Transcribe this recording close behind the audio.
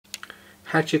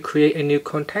how to create a new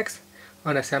contact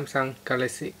on a Samsung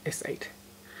Galaxy S8.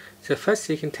 So first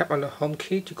you can tap on the home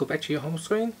key to go back to your home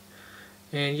screen,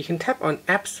 and you can tap on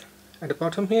apps at the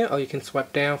bottom here, or you can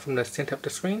swipe down from the center of the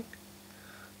screen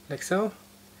like so.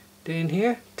 Then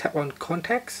here tap on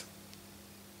contacts.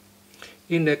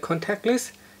 In the contact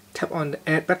list, tap on the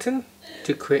add button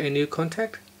to create a new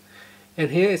contact,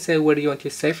 and here it says whether you want to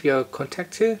save your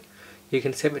contact to. You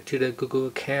can save it to the Google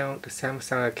account, the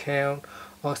Samsung account,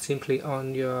 or simply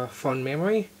on your phone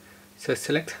memory. So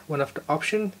select one of the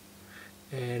options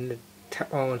and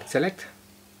tap on select.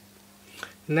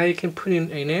 Now you can put in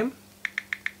a name.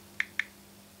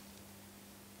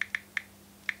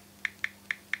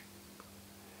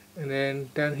 And then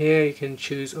down here you can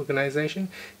choose organization.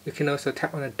 You can also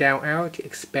tap on the down arrow to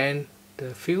expand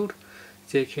the field.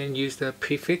 So you can use the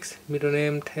prefix, middle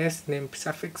name, test name,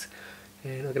 suffix,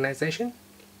 and organization.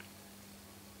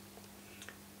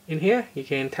 In here you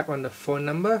can tap on the phone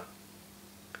number.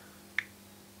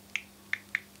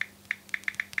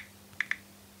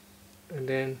 And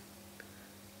then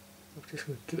I'm just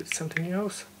going to give it something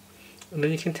else. And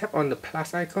then you can tap on the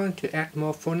plus icon to add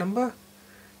more phone number.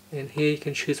 And here you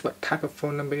can choose what type of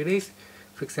phone number it is.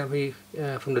 For example,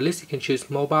 from the list you can choose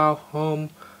mobile, home,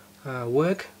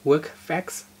 work,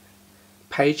 fax,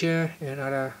 pager, and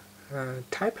other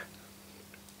type.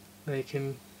 Now you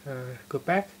can go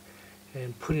back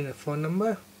and put in a phone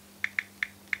number.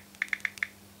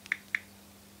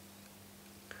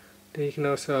 Then you can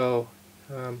also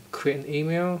create an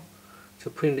email. So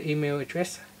put in the email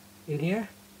address in here.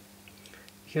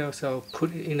 You can also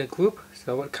put it in a group.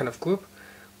 So what kind of group?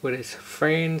 Whether it's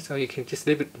friends, or you can just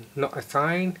leave it not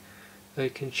assigned, or you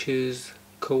can choose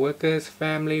co-workers,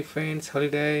 family, friends,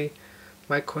 holiday,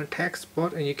 my contacts,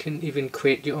 sport, and you can even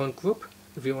create your own group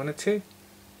if you wanted to.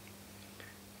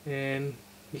 And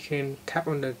you can tap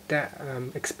on the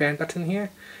expand button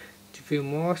here to view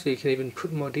more, so you can even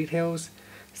put more details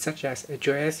such as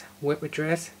address, web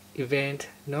address, event,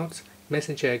 notes,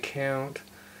 messenger account.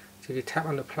 So if you tap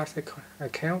on the plus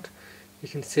account, you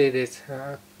can see there's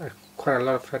quite a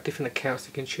lot of different accounts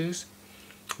you can choose.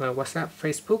 WhatsApp,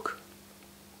 Facebook,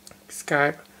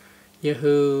 Skype,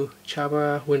 Yahoo,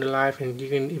 Java, Windows Live, and you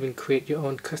can even create your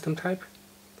own custom type.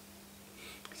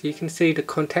 So you can see the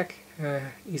contact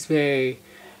is very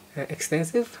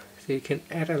extensive, so you can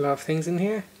add a lot of things in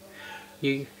here.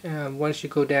 You once you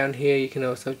go down here, you can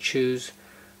also choose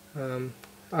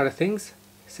other things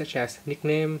such as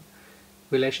nickname,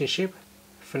 relationship,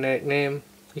 phonetic name.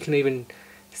 You can even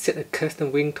set a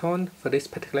custom ringtone for this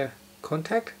particular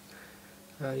contact.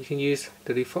 You can use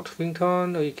the default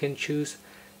ringtone, or you can choose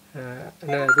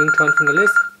another ringtone from the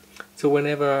list. So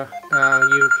whenever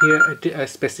you hear a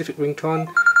specific ringtone,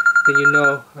 then you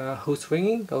know who's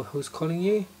ringing or who's calling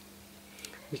you.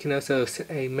 You can also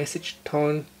set a message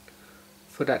tone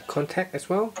for that contact as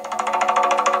well.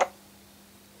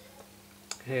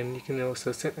 And you can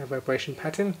also set a vibration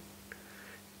pattern.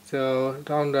 So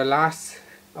on the last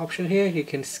option here, you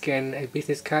can scan a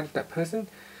business card of that person.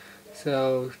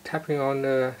 So tapping on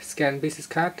the scan business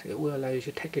card, it will allow you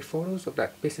to take a photos of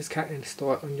that business card and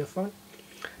store it on your phone.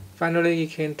 Finally, you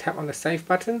can tap on the save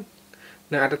button.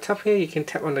 Now at the top here, you can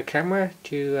tap on the camera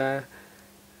to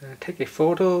take a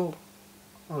photo,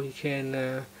 or you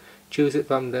can choose it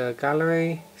from the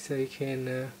gallery. So you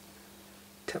can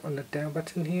tap on the down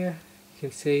button here. You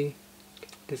can see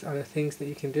there's other things that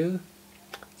you can do.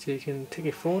 So you can take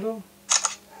a photo,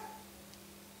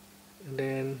 and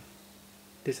then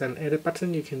there's an edit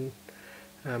button. You can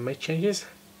make changes,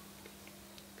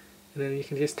 and then you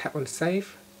can just tap on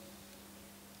save,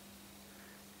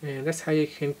 and that's how you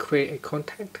can create a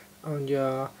contact on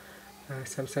your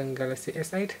Samsung Galaxy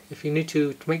S8. If you need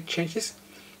to make changes,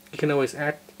 you can always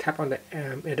tap on the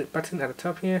edit button at the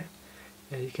top here,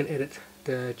 and you can edit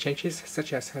the changes,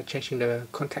 such as changing the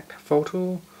contact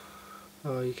photo,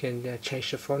 or you can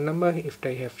change the phone number if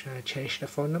they have changed the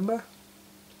phone number.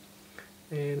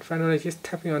 And finally, just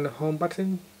tapping on the home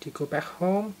button to go back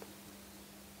home.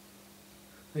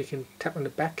 You can tap on the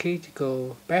back key to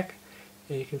go back,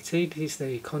 and you can see this is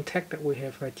the contact that we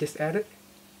have just added.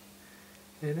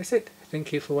 And that's it.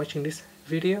 Thank you for watching this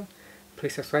video.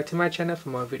 Please subscribe to my channel for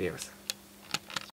more videos.